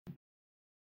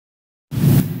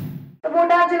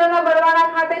બોટાદ જિલ્લાના બરવાડા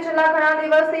ખાતે છેલ્લા ઘણા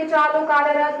દિવસથી ચાલુ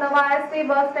કાર્યરત નવા એસટી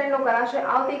બસ સ્ટેન્ડનું કરાશે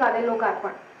આવતીકાલે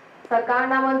લોકાર્પણ।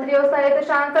 સરકારના મંત્રીઓ સહિત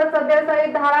સાંસદ સભ્ય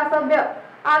સહિત ધારાસભ્ય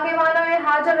આગેવાનોએ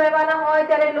હાજર રહેવાના હોય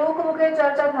ત્યારે લોકમુખે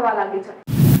ચર્ચા થવા લાગી છે।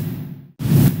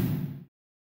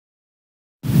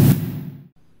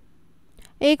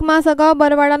 एक मास अगाऊ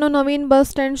बरवाडाનું નવીન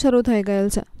બસ સ્ટેન્ડ શરૂ થઈ ગયેલ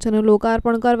છે, જેનું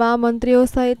લોકાર્પણ કરવા મંત્રીઓ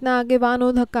સહિતના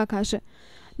આગેવાનો ધક્કા ખાશે।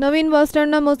 નવીન બસ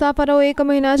સ્ટેન્ડના મુસાફરો 1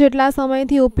 મહિના જેટલા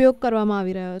સમયથી ઉપયોગ કરવામાં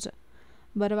આવી રહ્યો છે।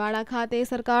 બરવાડા ખાતે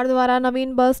સરકાર દ્વારા નવીન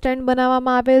બસ સ્ટેન્ડ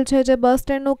બનાવવામાં આવેલ છે, જે બસ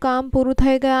સ્ટેન્ડનું કામ પૂરું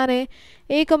થઈ ગયાને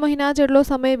 1 મહિના જેટલો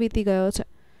સમય વીતી ગયો છે,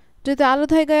 જે ચાલુ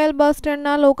થઈ ગયેલ બસ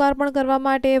સ્ટેન્ડના લોકાર્પણ કરવા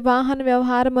માટે વાહન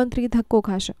વ્યવહાર મંત્રી ધક્કો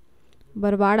ખાશે।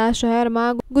 બરવાડા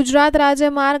શહેરમાં ગુજરાત રાજ્ય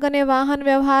માર્ગ અને વાહન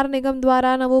વ્યવહાર નિગમ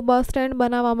દ્વારા નવું બસ સ્ટેન્ડ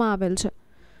બનાવવામાં આવેલ છે,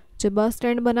 જે બસ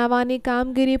સ્ટેન્ડ બનાવવાની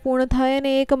કામગીરી પૂર્ણ થઈને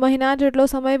 1 મહિના જેટલો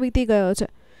સમય વીતી ગયો છે।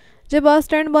 જે બસ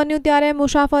સ્ટેન્ડ બન્યું ત્યારે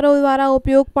મુસાફરો દ્વારા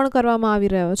ઉપયોગ પણ કરવામાં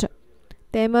આવી રહ્યો છે,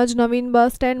 તેમજ નવીન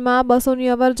બસ સ્ટેન્ડમાં બસોની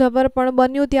અવરજવર પણ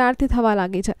બન્યું ત્યારથી થવા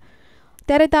લાગી છે।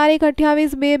 ત્યારે તારીખ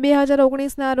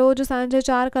 28/2/2019ના રોજ સાંજે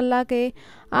 4 કલાકે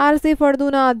આરસી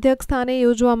ફળદુના અધ્યક્ષ સ્થાને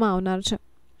યોજવામાં આવનાર છે।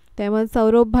 તેમજ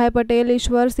સૌરભભાઈ પટેલ,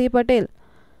 ઈશ્વરસિંહ પટેલ,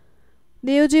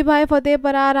 દેવજીભાઈ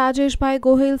ફતેપરા, રાજેશભાઈ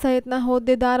ગોહિલ સહિતના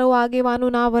હોદ્દેદારો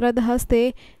આગેવાનોના વરદ હસ્તે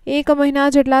 1 મહિના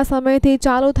જેટલા સમયથી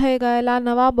ચાલુ થઈ ગયેલા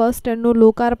નવા બસ સ્ટેન્ડનું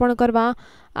લોકાર્પણ કરવા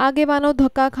આગેવાનો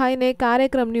ધક્કા ખાઈને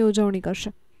કાર્યક્રમની ઉજવણી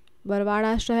કરશે।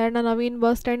 બરવાડા શહેરના નવીન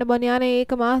બસ સ્ટેન્ડ બન્યાને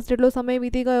 1 માસ જેટલો સમય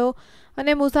વીતી ગયો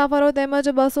અને મુસાફરો તેમજ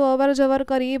બસો અવરજવર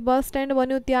કરી બસ સ્ટેન્ડ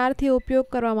બન્યું ત્યારથી ઉપયોગ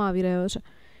કરવામાં આવી રહ્યો છે।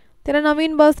 ત્યારે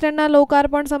નવીન બસ સ્ટેન્ડના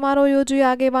લોકાર્પણ સમારોહ યોજી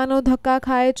આગેવાનો ધક્કા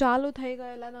ખાઈ ચાલુ થઈ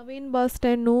ગયેલા નવીન બસ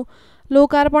સ્ટેન્ડનું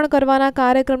લોકાર્પણ કરવાના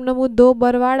કાર્યક્રમનો મુદ્દો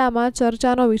બરવાડામાં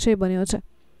ચર્ચાનો વિષય બન્યો છે।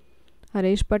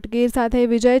 હરેશ પટગીર સાથે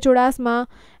વિજય ચુડાસમા,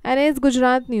 NS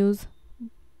ગુજરાત ન્યૂઝ,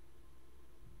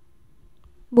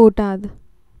 બોટાદ।